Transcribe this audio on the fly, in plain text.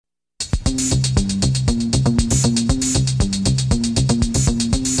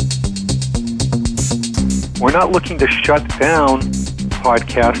We're not looking to shut down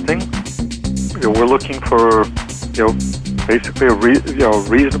podcasting. We're looking for, basically a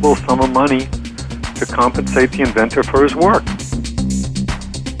reasonable sum of money to compensate the inventor for his work.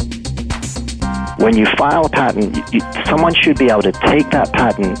 When you file a patent, someone should be able to take that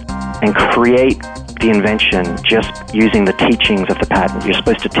patent and create the invention just using the teachings of the patent. You're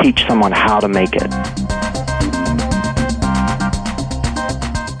supposed to teach someone how to make it.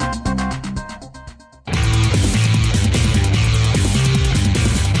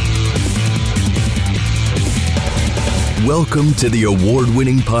 Welcome to the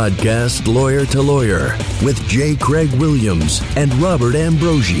award-winning podcast, Lawyer to Lawyer, with J. Craig Williams and Robert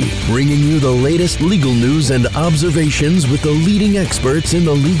Ambrogi, bringing you the latest legal news and observations with the leading experts in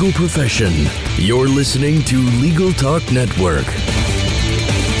the legal profession. You're listening to Legal Talk Network.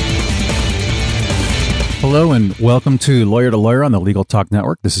 Hello and welcome to Lawyer on the Legal Talk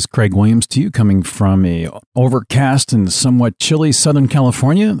Network. This is Craig Williams to you, coming from a overcast and somewhat chilly Southern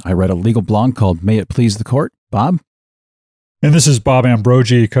California. I write a legal blog called May It Please the Court. Bob? And this is Bob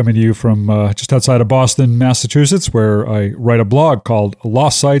Ambrogi coming to you from just outside of Boston, Massachusetts, where I write a blog called Law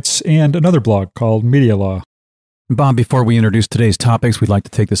Sites and another blog called Media Law. Bob, before we introduce today's topics, we'd like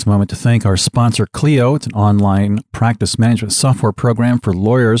to take this moment to thank our sponsor, Clio. It's an online practice management software program for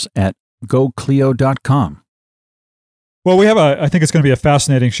lawyers at goclio.com. Well, I think it's going to be a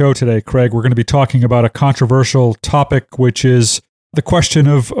fascinating show today, Craig. We're going to be talking about a controversial topic, which is the question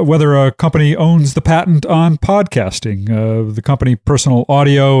of whether a company owns the patent on podcasting. The company Personal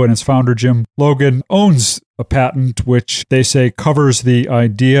Audio and its founder, Jim Logan, owns a patent which they say covers the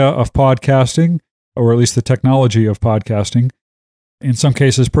idea of podcasting, or at least the technology of podcasting. In some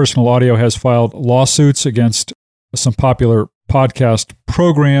cases, Personal Audio has filed lawsuits against some popular podcast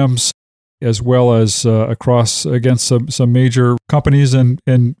programs, as well as against some major companies and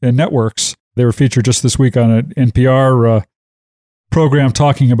networks. They were featured just this week on an NPR program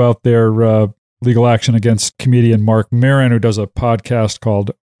talking about their legal action against comedian Mark Maron, who does a podcast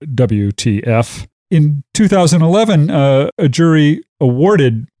called WTF. In 2011, a jury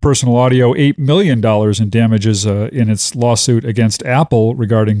awarded Personal Audio $8 million in damages in its lawsuit against Apple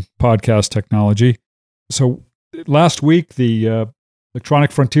regarding podcast technology. So last week, the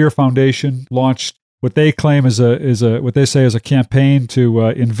Electronic Frontier Foundation launched what they claim is what they say is a campaign to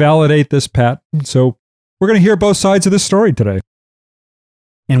invalidate this patent. So we're going to hear both sides of this story today.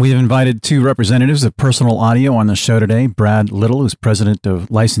 And we've invited two representatives of Personal Audio on the show today. Brad Little, who's president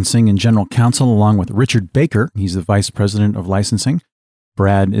of licensing and general counsel, along with Richard Baker. He's the vice president of licensing.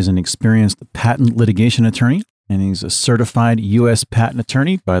 Brad is an experienced patent litigation attorney, and he's a certified U.S. patent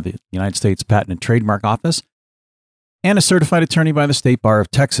attorney by the United States Patent and Trademark Office, and a certified attorney by the State Bar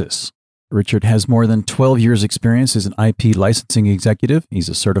of Texas. Richard has more than 12 years' experience as an IP licensing executive. He's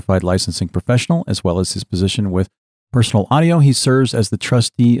a certified licensing professional, as well as his position with Personal Audio. He serves as the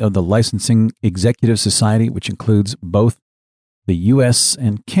trustee of the Licensing Executive Society, which includes both the U.S.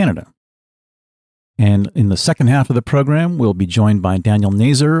 and Canada. And in the second half of the program, we'll be joined by Daniel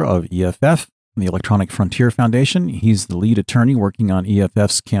Nazer of EFF, the Electronic Frontier Foundation. He's the lead attorney working on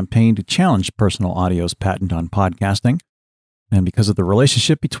EFF's campaign to challenge Personal Audio's patent on podcasting. And because of the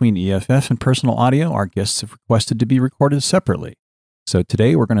relationship between EFF and Personal Audio, our guests have requested to be recorded separately. So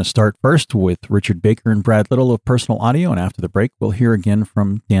today we're going to start first with Richard Baker and Brad Little of Personal Audio, and after the break, we'll hear again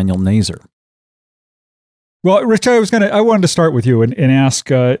from Daniel Nazer. Well, Rich, I wanted to start with you and ask,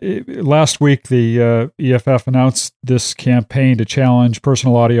 last week the EFF announced this campaign to challenge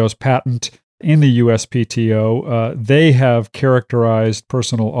Personal Audio's patent in the USPTO. They have characterized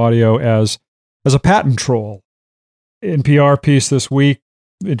Personal Audio as a patent troll. NPR piece this week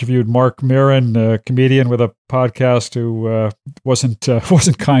interviewed Mark Maron, a comedian with a podcast who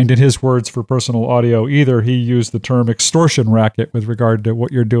wasn't kind in his words for Personal Audio either. He used the term extortion racket with regard to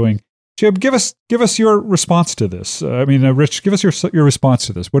what you're doing. Jim, give us your response to this. Rich, give us your response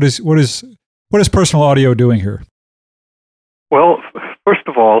to this. What is Personal Audio doing here? Well, first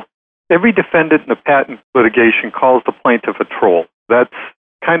of all, every defendant in a patent litigation calls the plaintiff a troll. That's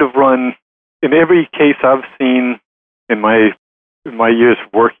kind of run in every case I've seen in my years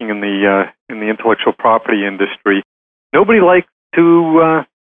working in the intellectual property industry. Nobody likes to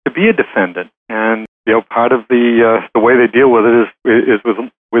be a defendant, and part of the way they deal with it is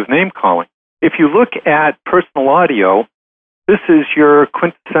with name calling. If you look at Personal Audio, this is your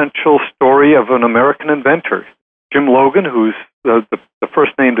quintessential story of an American inventor. Jim Logan, who's the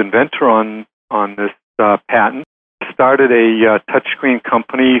first named inventor on this patent, started a touchscreen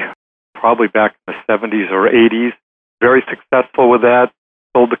company probably back in the 70s or 80s. Very successful with that.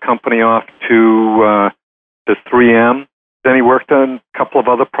 Sold the company off to 3M. Then he worked on a couple of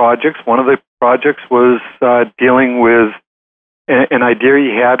other projects. One of the projects was dealing with an idea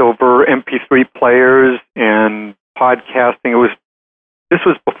he had over MP3 players and podcasting. This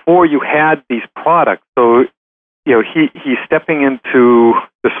was before you had these products, so he's stepping into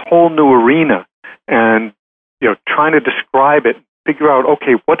this whole new arena and trying to describe it, figure out,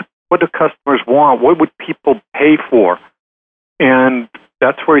 okay, what do customers want? What would people pay for? And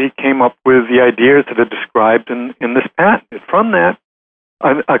that's where he came up with the ideas that are described in this patent. And from that,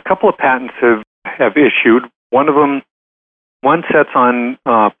 a couple of patents have issued. One sets on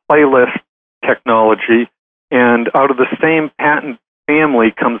playlist technology, and out of the same patent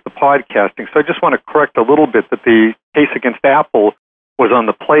family comes the podcasting. So I just want to correct a little bit that the case against Apple was on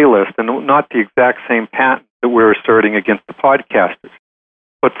the playlist and not the exact same patent that we're asserting against the podcasters.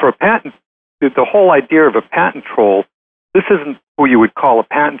 But for a patent, the whole idea of a patent troll, this isn't who you would call a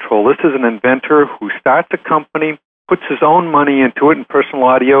patent troll. This is an inventor who starts a company, puts his own money into it in Personal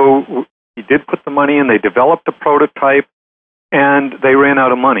Audio. He did put the money in. They developed a prototype, and they ran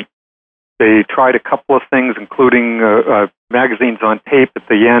out of money. They tried a couple of things, including magazines on tape at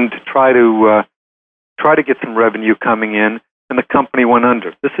the end, to try to get some revenue coming in, and the company went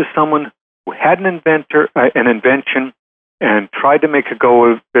under. This is someone who had an invention, and tried to make a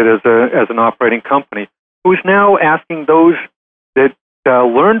go of it as an operating company, who is now asking those that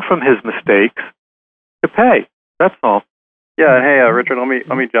learned from his mistakes to pay. That's all. Yeah. Hey, Richard,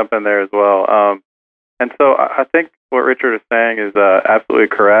 let me jump in there as well. And so I think what Richard is saying is absolutely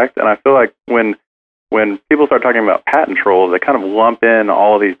correct. And I feel like when people start talking about patent trolls, they kind of lump in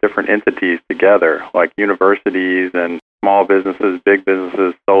all of these different entities together, like universities and small businesses, big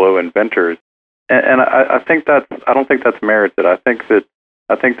businesses, solo inventors. And I don't think that's merited. I think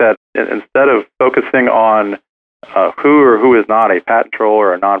that instead of focusing on who or who is not a patent troll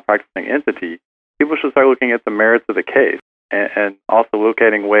or a non-practicing entity, people should start looking at the merits of the case and also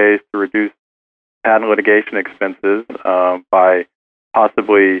locating ways to reduce patent litigation expenses by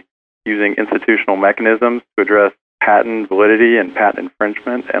possibly using institutional mechanisms to address patent validity and patent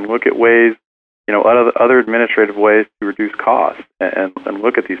infringement, and look at ways, other administrative ways to reduce costs and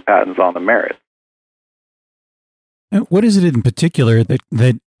look at these patents on the merits. What is it in particular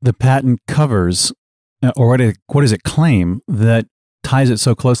that the patent covers, or what does it claim that ties it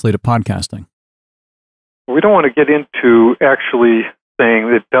so closely to podcasting? We don't want to get into actually saying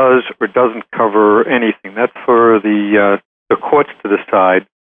it does or doesn't cover anything. That's for the courts to decide.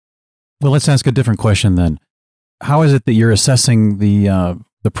 Well, let's ask a different question then. How is it that you're assessing the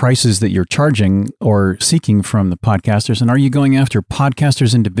prices that you're charging or seeking from the podcasters? And are you going after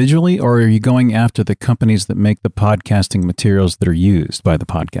podcasters individually, or are you going after the companies that make the podcasting materials that are used by the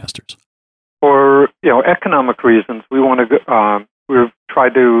podcasters? For economic reasons, we want to. We've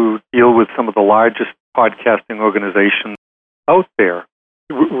tried to deal with some of the largest podcasting organizations out there.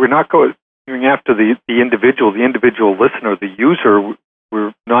 We're not going after the individual listener, the user.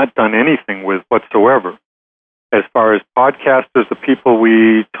 We've not done anything with whatsoever. As far as podcasters, the people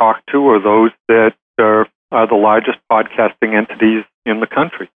we talk to are those that are the largest podcasting entities in the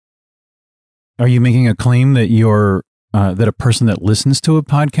country. Are you making a claim that that a person that listens to a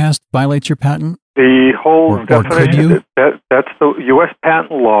podcast violates your patent? The whole or could you? That's the U.S.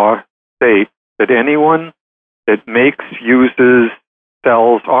 patent law states that anyone that makes, uses,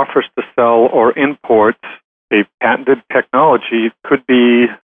 sells, offers to sell, or imports a patented technology could be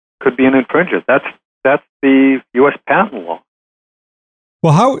an infringer. That's the U.S. patent law.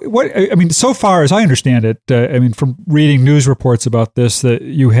 Well, so far as I understand it, from reading news reports about this, that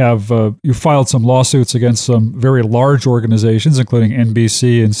you filed some lawsuits against some very large organizations, including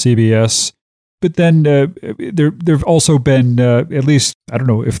NBC and CBS. But then there've also been at least, I don't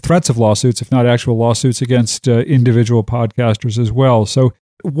know if threats of lawsuits, if not actual lawsuits against individual podcasters as well. So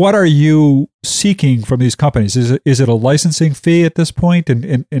what are you seeking from these companies? Is it a licensing fee at this point?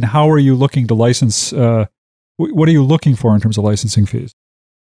 And how are you looking to license? What are you looking for in terms of licensing fees?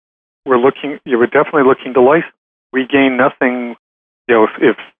 We're definitely looking to license. We gain nothing,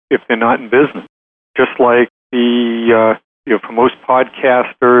 if they're not in business. Just like for most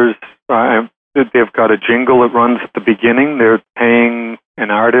podcasters, they've got a jingle that runs at the beginning. They're paying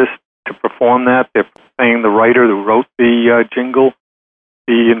an artist to perform that. They're paying the writer who wrote the jingle.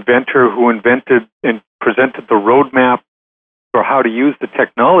 The inventor who invented and presented the roadmap for how to use the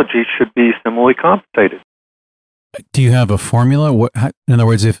technology should be similarly compensated. Do you have a formula? In other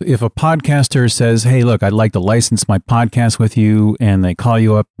words, if a podcaster says, "Hey, look, I'd like to license my podcast with you," and they call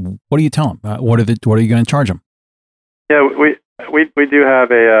you up, what do you tell them? What are you going to charge them? Yeah, we do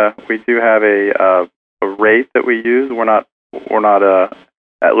have a rate that we use. We're not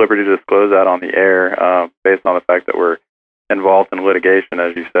at liberty to disclose that on the air, based on the fact that we're involved in litigation,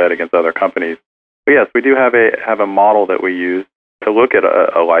 as you said, against other companies. But yes, we do have a model that we use to look at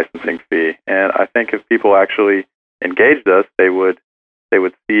a licensing fee. And I think if people actually engaged us, they would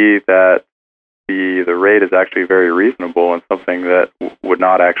see that the rate is actually very reasonable and something that would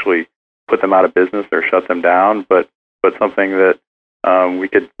not actually put them out of business or shut them down, but something that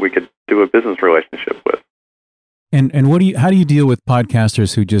we could do a business relationship with. And how do you deal with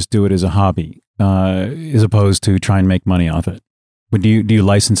podcasters who just do it as a hobby, as opposed to try and make money off it? Do you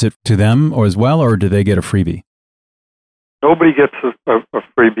license it to them or as well, or do they get a freebie? Nobody gets a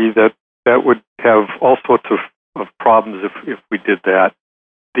freebie. That would have all sorts of problems if we did that.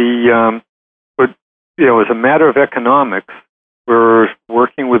 But as a matter of economics, we're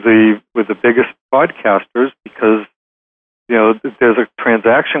working with the biggest podcasters because there's a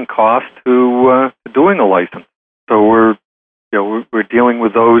transaction cost to doing a license. So we're dealing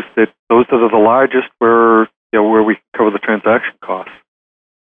with those that are the largest where we can cover the transaction costs.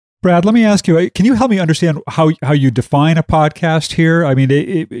 Brad, let me ask you, can you help me understand how you define a podcast here? I mean,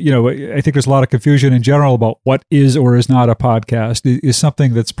 I think there's a lot of confusion in general about what is or is not a podcast. Is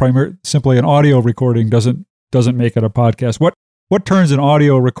something that's simply an audio recording doesn't make it a podcast? What turns an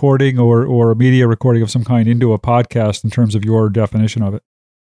audio recording or a media recording of some kind into a podcast in terms of your definition of it?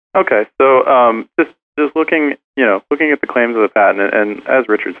 Okay, so just looking at the claims of the patent, and as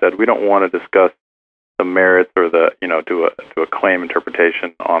Richard said, we don't want to discuss the merits or do a claim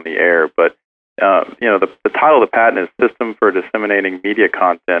interpretation on the air, but the title of the patent is System for Disseminating Media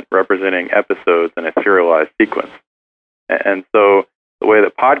Content Representing Episodes in a Serialized Sequence. And so the way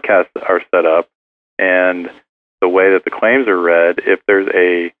that podcasts are set up and the way that the claims are read, if there's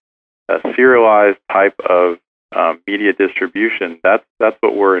a serialized type of media distribution, that's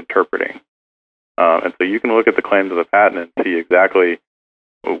what we're interpreting. And so you can look at the claims of the patent and see exactly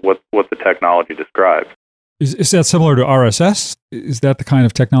what the technology describes. Is that similar to RSS? Is that the kind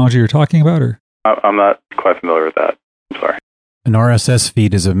of technology you're talking about? Or I'm not quite familiar with that. I'm sorry. An RSS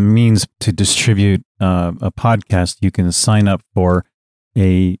feed is a means to distribute a podcast. You can sign up for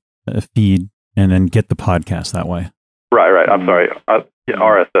a feed and then get the podcast that way. Right. I'm sorry.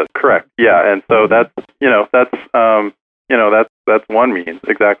 RSS, correct. Yeah, and so that's one means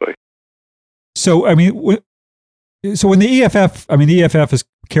exactly. So I mean, so when the EFF has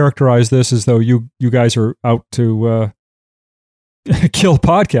characterized this as though you guys are out to kill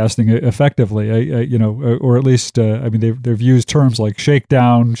podcasting effectively, or at least they've used terms like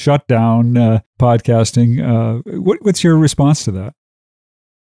shakedown, shutdown podcasting. What's your response to that?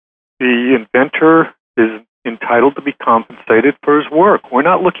 The inventor is entitled to be compensated for his work. We're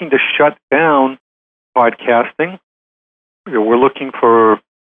not looking to shut down podcasting. We're looking for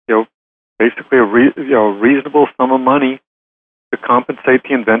basically a reasonable sum of money to compensate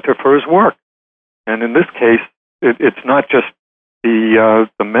the inventor for his work. And in this case, it's not just the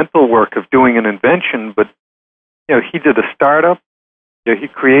mental work of doing an invention, but he did a startup. He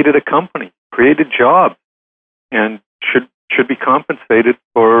created a company, created jobs, and should be compensated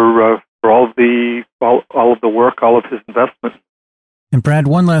for all of the work, all of his investment. And Brad,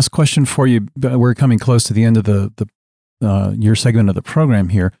 one last question for you. We're coming close to the end of your segment of the program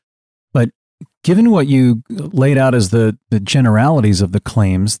here. But given what you laid out as the generalities of the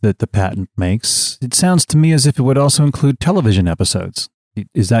claims that the patent makes, it sounds to me as if it would also include television episodes.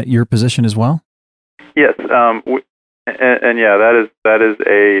 Is that your position as well? Yes, and yeah, that is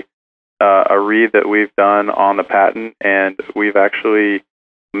a read that we've done on the patent, and we've actually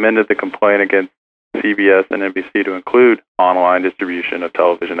amended the complaint against CBS and NBC to include online distribution of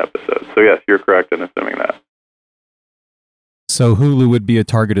television episodes. So yes, you're correct in assuming that. So Hulu would be a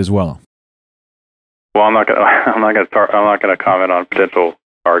target as well. Well, I'm not going to comment on potential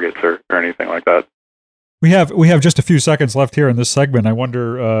targets or anything like that. We have just a few seconds left here in this segment. I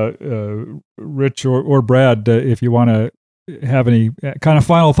wonder, Rich or Brad, if you want to have any kind of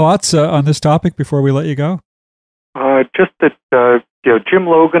final thoughts on this topic before we let you go. Just that Jim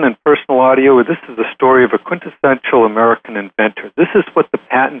Logan and Personal Audio. This is the story of a quintessential American inventor. This is what the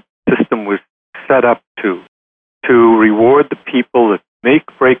patent system was set up to reward the people that make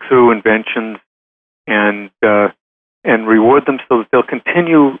breakthrough inventions and reward them so that they'll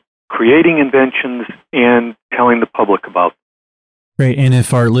continue creating inventions and telling the public about them. Great. And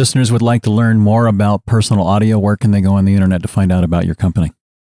if our listeners would like to learn more about Personal Audio, where can they go on the internet to find out about your company?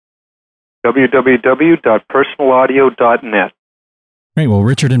 www.personalaudio.net. Great. Well,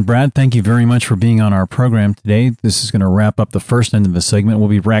 Richard and Brad, thank you very much for being on our program today. This is going to wrap up the first end of the segment. We'll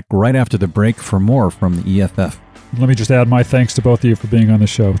be back right after the break for more from the EFF. Let me just add my thanks to both of you for being on the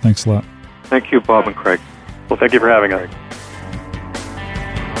show. Thanks a lot. Thank you, Bob and Craig. Well, thank you for having us.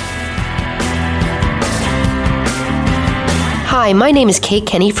 Hi, my name is Kate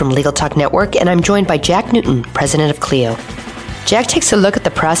Kenny from Legal Talk Network, and I'm joined by Jack Newton, president of Clio. Jack takes a look at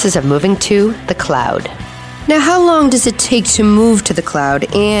the process of moving to the cloud. Now, how long does it take to move to the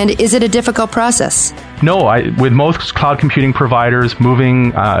cloud, and is it a difficult process? No, with most cloud computing providers,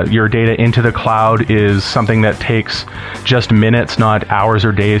 moving your data into the cloud is something that takes just minutes, not hours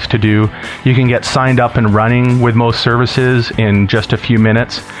or days to do. You can get signed up and running with most services in just a few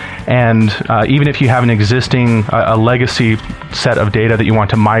minutes. And even if you have an existing a legacy set of data that you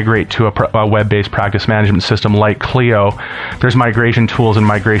want to migrate to a web-based practice management system like Clio, there's migration tools and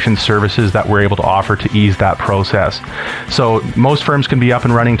migration services that we're able to offer to ease that process. So most firms can be up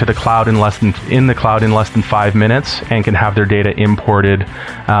and running to the cloud in less than 5 minutes and can have their data imported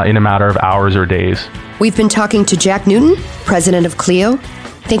in a matter of hours or days. We've been talking to Jack Newton, president of Clio.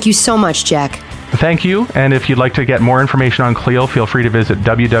 Thank you so much, Jack. Thank you. And if you'd like to get more information on Clio, feel free to visit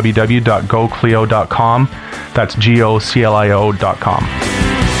www.goclio.com. That's GOCLIO.com.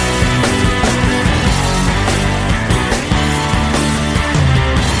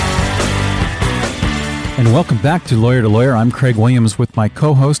 And welcome back to Lawyer. I'm Craig Williams with my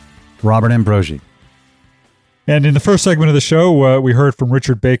co-host, Robert Ambrogi. And in the first segment of the show, we heard from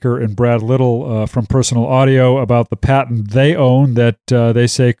Richard Baker and Brad Little from Personal Audio about the patent they own that they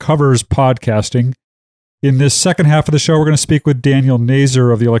say covers podcasting. In this second half of the show, we're going to speak with Daniel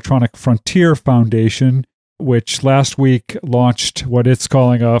Nazer of the Electronic Frontier Foundation, which last week launched what it's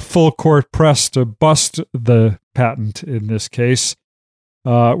calling a full court press to bust the patent in this case.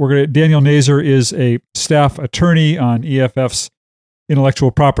 Daniel Nazer is a staff attorney on EFF's intellectual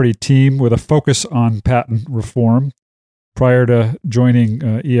property team with a focus on patent reform. Prior to joining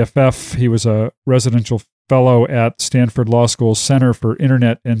EFF, he was a residential fellow at Stanford Law School's Center for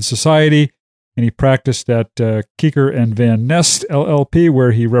Internet and Society, and he practiced at Kieker and Van Nest LLP,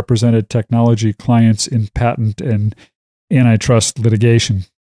 where he represented technology clients in patent and antitrust litigation.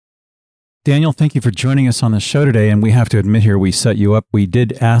 Daniel, thank you for joining us on the show today. And we have to admit here, we set you up. We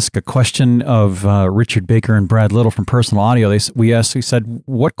did ask a question of Richard Baker and Brad Little from Personal Audio. We said,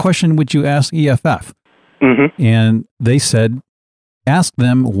 what question would you ask EFF? Mm-hmm. And they said, ask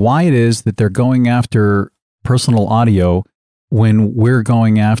them why it is that they're going after Personal Audio when we're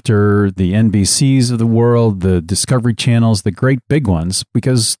going after the NBCs of the world, the Discovery Channels, the great big ones,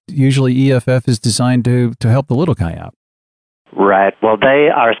 because usually EFF is designed to help the little guy out. Right. Well, they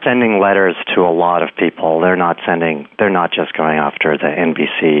are sending letters to a lot of people. They're not just going after the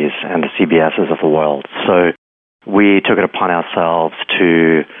NBCs and the CBSs of the world. So we took it upon ourselves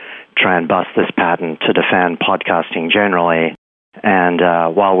to try and bust this patent to defend podcasting generally. And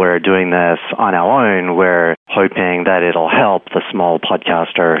while we're doing this on our own, we're hoping that it'll help the small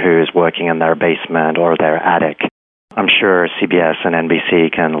podcaster who's working in their basement or their attic. I'm sure CBS and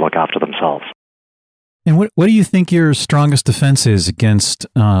NBC can look after themselves. And what do you think your strongest defense is against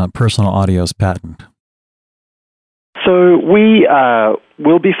Personal Audio's patent? So we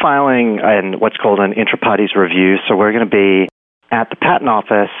will be filing what's called an intra-parties review. So we're going to be at the patent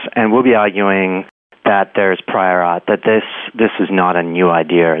office, and we'll be arguing that there's prior art, that this is not a new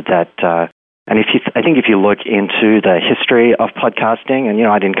idea. I think if you look into the history of podcasting, and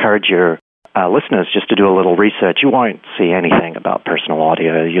I'd encourage your listeners just to do a little research. You won't see anything about Personal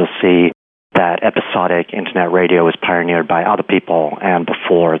Audio. You'll see that episodic internet radio was pioneered by other people and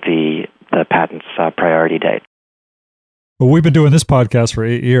before the patent's priority date. Well, we've been doing this podcast for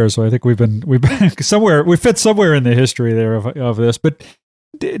 8 years, so I think we've been somewhere. We fit somewhere in the history there of this. But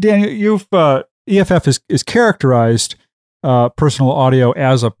Daniel, EFF is characterized Personal Audio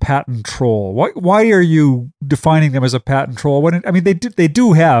as a patent troll. Why are you defining them as a patent troll? They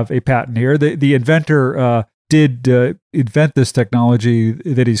do have a patent here. The inventor did invent this technology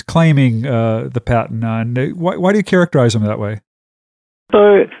that he's claiming the patent on. Why do you characterize them that way?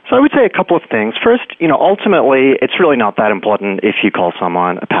 So I would say a couple of things. First, ultimately, it's really not that important if you call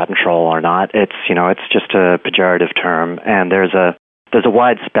someone a patent troll or not. It's just a pejorative term, and there's a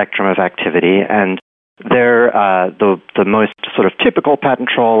wide spectrum of activity, and they're the most sort of typical patent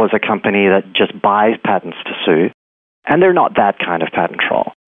troll is a company that just buys patents to sue, and they're not that kind of patent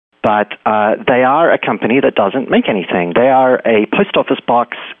troll. But they are a company that doesn't make anything. They are a post office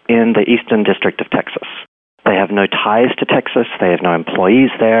box in the Eastern District of Texas. They have no ties to Texas. They have no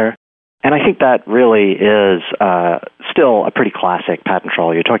employees there. And I think that really is still a pretty classic patent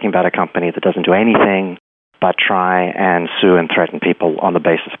troll. You're talking about a company that doesn't do anything but try and sue and threaten people on the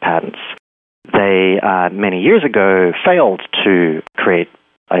basis of patents. They, many years ago, failed to create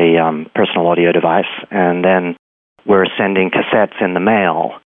a Personal Audio device, and then were sending cassettes in the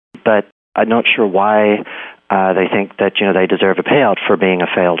mail. But I'm not sure why they think that they deserve a payout for being a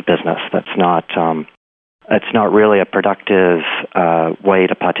failed business. That's not It's not really a productive way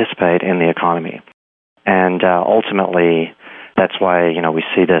to participate in the economy. And ultimately, that's why we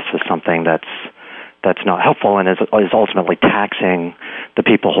see this as something that's not helpful and is ultimately taxing the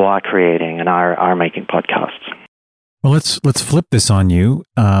people who are creating and are making podcasts. Well, let's flip this on you.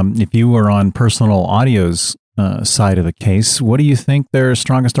 If you were on Personal Audio's side of the case, what do you think their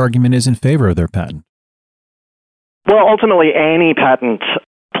strongest argument is in favor of their patent? Well, ultimately, any patent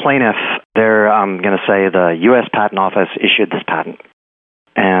plaintiff, they're going to say the U.S. Patent Office issued this patent,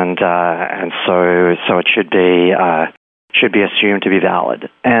 and so it should be assumed to be valid.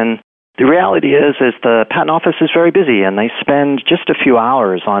 And the reality is the Patent Office is very busy, and they spend just a few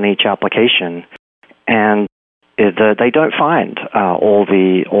hours on each application, and they don't find all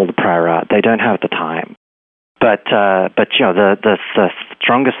the prior art. They don't have the time. But the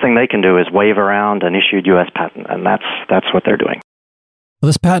strongest thing they can do is wave around an issued U.S. patent, and that's what they're doing. Well,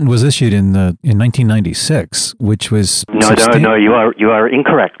 this patent was issued in 1996, which was no. You are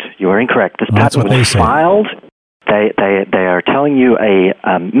incorrect. You are incorrect. This patent was filed. They are telling you a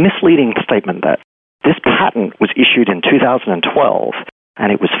misleading statement that this patent was issued in 2012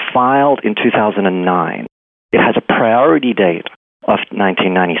 and it was filed in 2009. It has a priority date of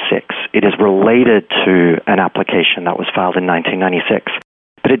 1996. It is related to an application that was filed in 1996.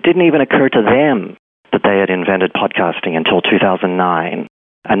 But it didn't even occur to them that they had invented podcasting until 2009.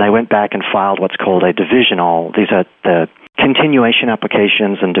 And they went back and filed what's called a divisional. These are the continuation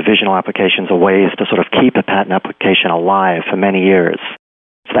applications, and divisional applications are ways to sort of keep a patent application alive for many years.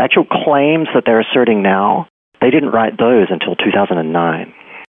 So the actual claims that they're asserting now, they didn't write those until 2009.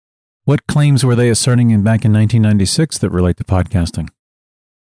 What claims were they asserting back in 1996 that relate to podcasting?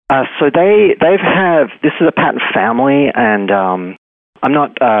 So they've have, this is a patent family, and I'm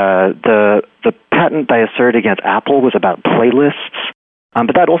not, the patent they asserted against Apple was about playlists,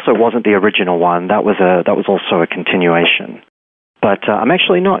 but that also wasn't the original one. That was also a continuation. But I'm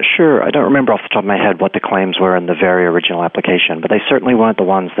actually not sure. I don't remember off the top of my head what the claims were in the very original application, but they certainly weren't the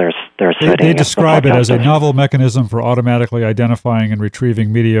ones they're asserting. They describe it as a novel mechanism for automatically identifying and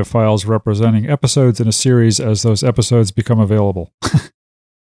retrieving media files representing episodes in a series as those episodes become available.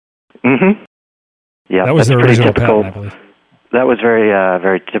 Mm-hmm. Yeah, that was the original patent, I believe. That was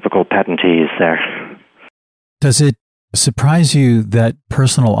very typical patentees there. Does it surprise you that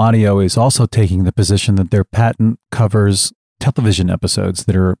Personal Audio is also taking the position that their patent covers television episodes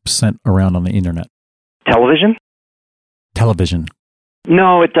that are sent around on the internet? Television? Television.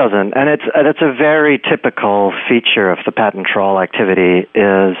 No, it doesn't. And it's a very typical feature of the patent troll activity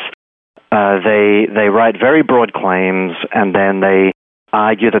is they write very broad claims, and then they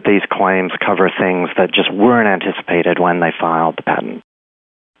argue that these claims cover things that just weren't anticipated when they filed the patent.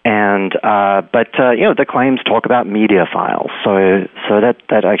 And but the claims talk about media files, so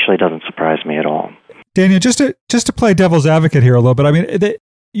that actually doesn't surprise me at all. Daniel, just to play devil's advocate here a little bit, I mean,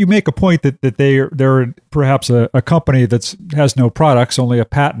 you make a point that they're perhaps a company that has no products, only a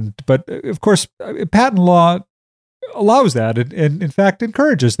patent. But of course, patent law allows that and in fact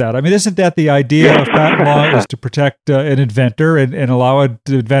encourages that. I mean, isn't that the idea of patent law, is to protect an inventor and allow an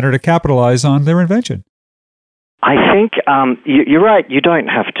inventor to capitalize on their invention? I think you're right. You don't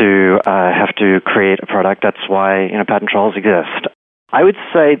have to create a product. That's why patent trolls exist. I would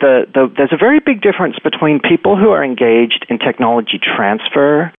say there's a very big difference between people who are engaged in technology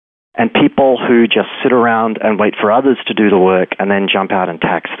transfer and people who just sit around and wait for others to do the work and then jump out and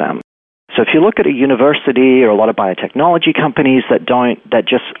tax them. So if you look at a university or a lot of biotechnology companies that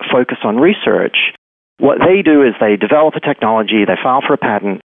just focus on research, what they do is they develop a technology, they file for a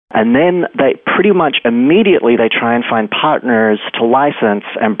patent, and then they pretty much immediately they try and find partners to license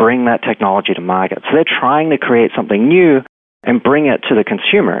and bring that technology to market. So they're trying to create something new and bring it to the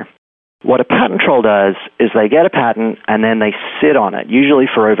consumer. What a patent troll does is they get a patent and then they sit on it, usually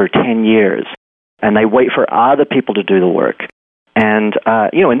for over 10 years, and they wait for other people to do the work. And,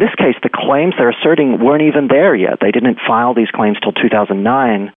 in this case, the claims they're asserting weren't even there yet. They didn't file these claims till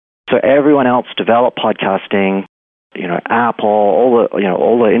 2009. So everyone else developed podcasting, Apple,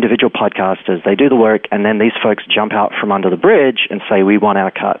 all the individual podcasters, they do the work, and then these folks jump out from under the bridge and say, we want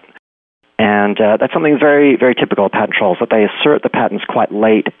our cut. And that's something very, very typical of patent trolls, that they assert the patents quite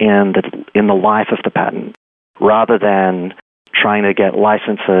late in the life of the patent, rather than trying to get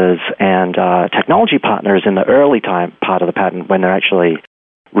licenses and technology partners in the early part of the patent when they're actually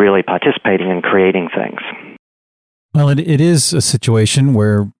really participating in creating things. Well, it is a situation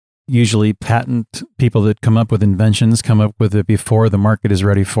where usually patent people that come up with inventions come up with it before the market is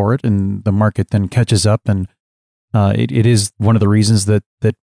ready for it, and the market then catches up, and it is one of the reasons that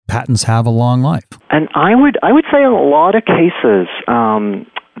patents have a long life. And I would say in a lot of cases,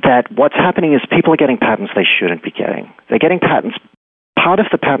 that what's happening is people are getting patents they shouldn't be getting. They're getting patents. Part of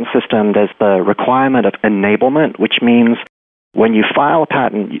the patent system, there's the requirement of enablement, which means when you file a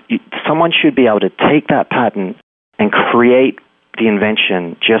patent, someone should be able to take that patent and create the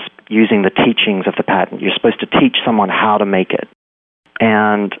invention just using the teachings of the patent. You're supposed to teach someone how to make it.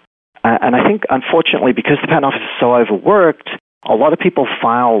 And I think, unfortunately, because the Patent Office is so overworked, a lot of people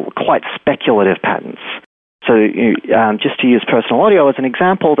file quite speculative patents. So just to use personal audio as an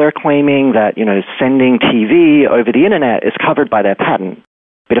example, they're claiming that, sending TV over the internet is covered by their patent.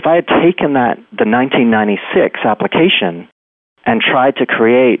 But if I had taken the 1996 application and tried to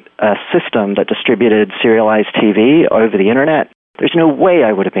create a system that distributed serialized TV over the internet, there's no way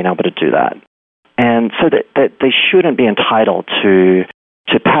I would have been able to do that. And so that they shouldn't be entitled to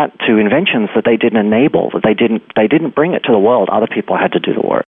inventions that they didn't enable, that they didn't bring it to the world. Other people had to do the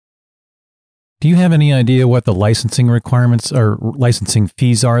work. Do you have any idea what the licensing requirements or licensing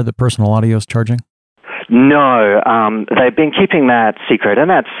fees are that Personal Audio is charging? No, they've been keeping that secret, and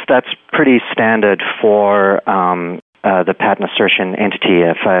that's pretty standard for the patent assertion entity.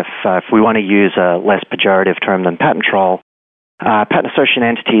 If we want to use a less pejorative term than patent troll, patent assertion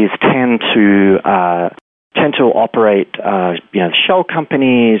entities tend to operate, shell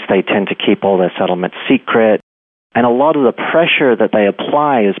companies. They tend to keep all their settlements secret. And a lot of the pressure that they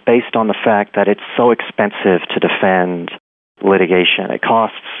apply is based on the fact that it's so expensive to defend litigation. It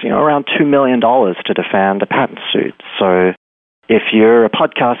costs, around $2 million to defend a patent suit. So if you're a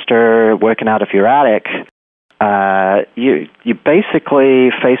podcaster working out of your attic, you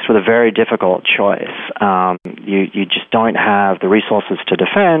basically faced with a very difficult choice. You just don't have the resources to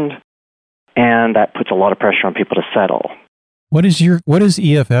defend, and that puts a lot of pressure on people to settle. What is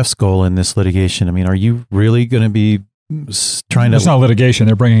EFF's goal in this litigation? I mean, are you really going to be trying to... It's not litigation.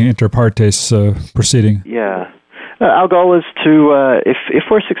 They're bringing inter partes proceeding. Yeah. Our goal is to, if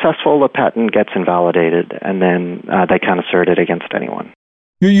we're successful, the patent gets invalidated, and then they can't assert it against anyone.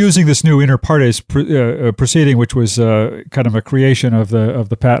 You're using this new inter partes proceeding, which was kind of a creation of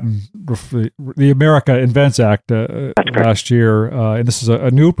the patent, the America Invents Act last year, and this is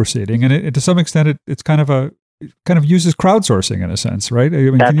a new proceeding, and to some extent, it's kind of uses crowdsourcing in a sense, right? I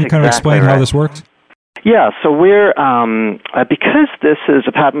mean, can you kind of explain how this works? Yeah, so we're because this is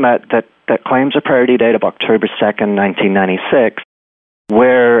a patent that claims a priority date of October 2nd, 1996.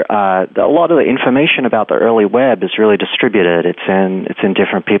 Where a lot of the information about the early web is really distributed. It's in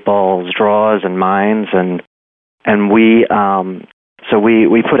different people's drawers and minds, and we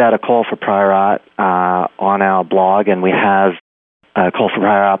put out a call for prior art on our blog, and we have a call for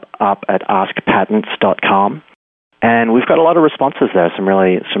prior art up at askpatents.com, and we've got a lot of responses there. Some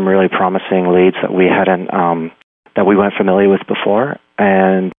really promising leads that we hadn't that we weren't familiar with before,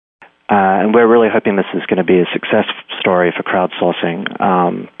 and we're really hoping this is going to be a success story for crowdsourcing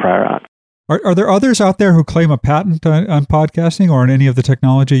prior art. Are there others out there who claim a patent on podcasting or on any of the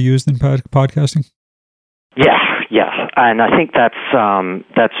technology used in podcasting? Yeah, and I think that's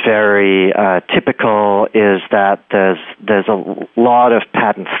very typical. Is that there's a lot of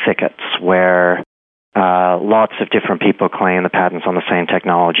patent thickets where lots of different people claim the patents on the same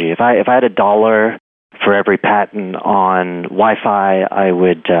technology. If I had $1 for every patent on Wi-Fi, I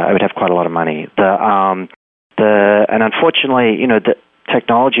would have quite a lot of money. And unfortunately, the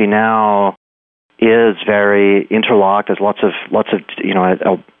technology now is very interlocked. There's lots of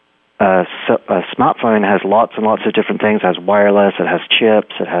a smartphone has lots and lots of different things. It has wireless, it has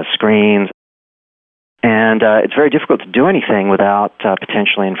chips, it has screens, and it's very difficult to do anything without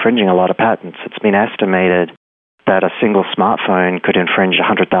potentially infringing a lot of patents. It's been estimated that a single smartphone could infringe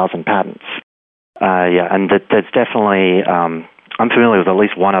 100,000 patents. And that's definitely, I'm familiar with at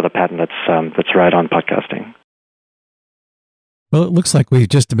least one other patent that's right on podcasting. Well, it looks like we've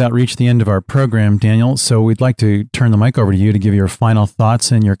just about reached the end of our program, Daniel, so we'd like to turn the mic over to you to give your final thoughts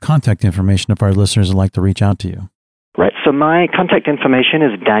and your contact information if our listeners would like to reach out to you. Right, so my contact information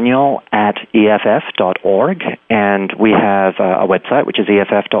is daniel@eff.org, and we have a website, which is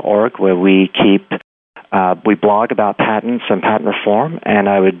eff.org, where we blog about patents and patent reform, and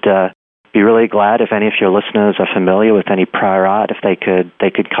I would be really glad if any of your listeners are familiar with any prior art, if they could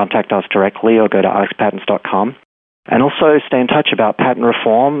contact us directly or go to askpatents.com. And also stay in touch about patent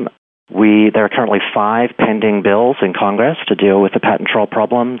reform. There are currently 5 pending bills in Congress to deal with the patent troll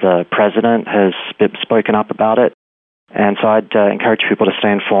problem. The president has spoken up about it. And so I'd encourage people to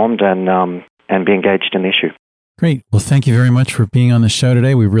stay informed and be engaged in the issue. Great. Well, thank you very much for being on the show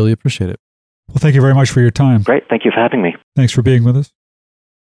today. We really appreciate it. Well, thank you very much for your time. Great. Thank you for having me. Thanks for being with us.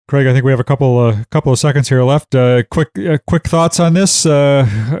 Craig, I think we have a couple of seconds here left. Quick thoughts on this.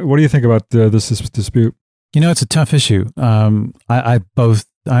 What do you think about this dispute? It's a tough issue. I both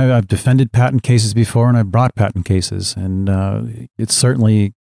I've defended patent cases before, and I've brought patent cases, and it's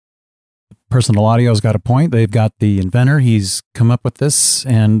certainly Personal Audio's got a point. They've got the inventor; he's come up with this,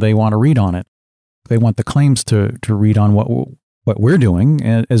 and they want to read on it. They want the claims to read on what we're doing,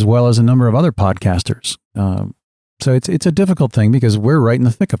 as well as a number of other podcasters. So it's a difficult thing because we're right in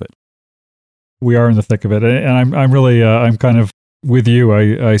the thick of it. We are in the thick of it, and I'm really I'm kind of with you.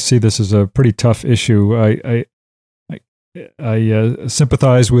 I see this as a pretty tough issue. I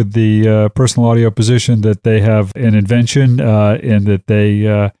sympathize with the Personal Audio position that they have an invention and that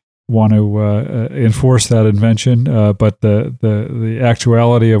they want to enforce that invention, but the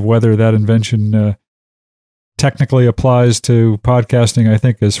actuality of whether that invention technically applies to podcasting, I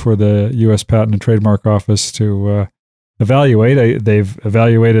think, is for the U.S. Patent and Trademark Office to evaluate. They've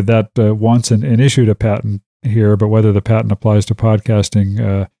evaluated that once and issued a patent here, but whether the patent applies to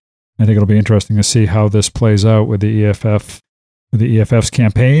podcasting, I think it'll be interesting to see how this plays out with the EFF's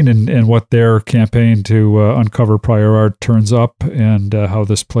campaign and what their campaign to uncover prior art turns up, and how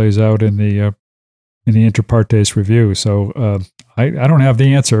this plays out in the inter partes review. So I don't have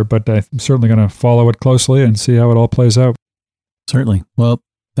the answer, but I'm certainly going to follow it closely and see how it all plays out. Certainly. Well,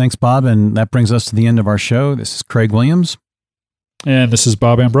 thanks, Bob. And that brings us to the end of our show. This is Craig Williams. And this is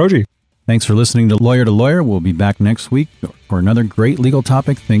Bob Ambrogi. Thanks for listening to Lawyer to Lawyer. We'll be back next week for another great legal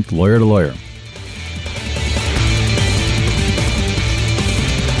topic. Think Lawyer to Lawyer.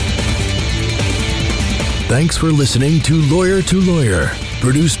 Thanks for listening to Lawyer,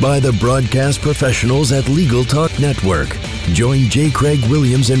 produced by the broadcast professionals at Legal Talk Network. Join J. Craig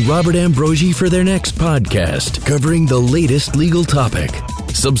Williams and Robert Ambrogi for their next podcast, covering the latest legal topic.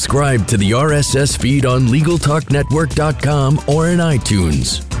 Subscribe to the RSS feed on LegalTalkNetwork.com or in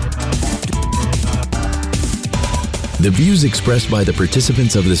iTunes. The views expressed by the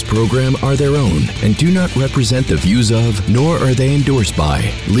participants of this program are their own and do not represent the views of, nor are they endorsed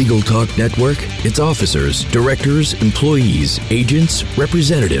by, Legal Talk Network, its officers, directors, employees, agents,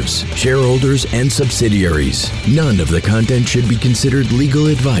 representatives, shareholders, and subsidiaries. None of the content should be considered legal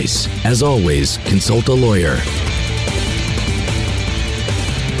advice. As always, consult a lawyer.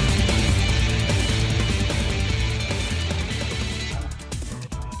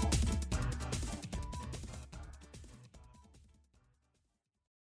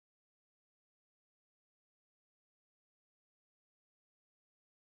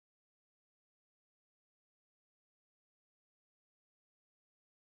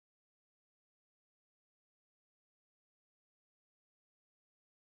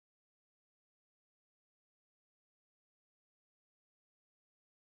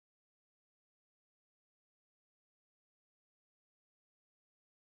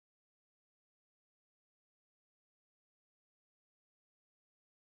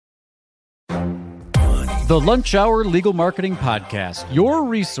 The Lunch Hour Legal Marketing Podcast, your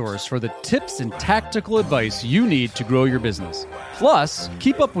resource for the tips and tactical advice you need to grow your business. Plus,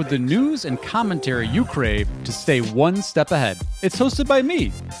 keep up with the news and commentary you crave to stay one step ahead. It's hosted by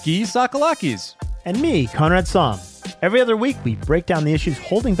me, Guy Sakalakis. And me, Conrad Somm. Every other week, we break down the issues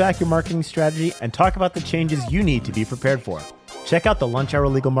holding back your marketing strategy and talk about the changes you need to be prepared for. Check out the Lunch Hour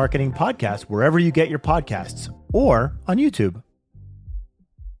Legal Marketing Podcast wherever you get your podcasts or on YouTube.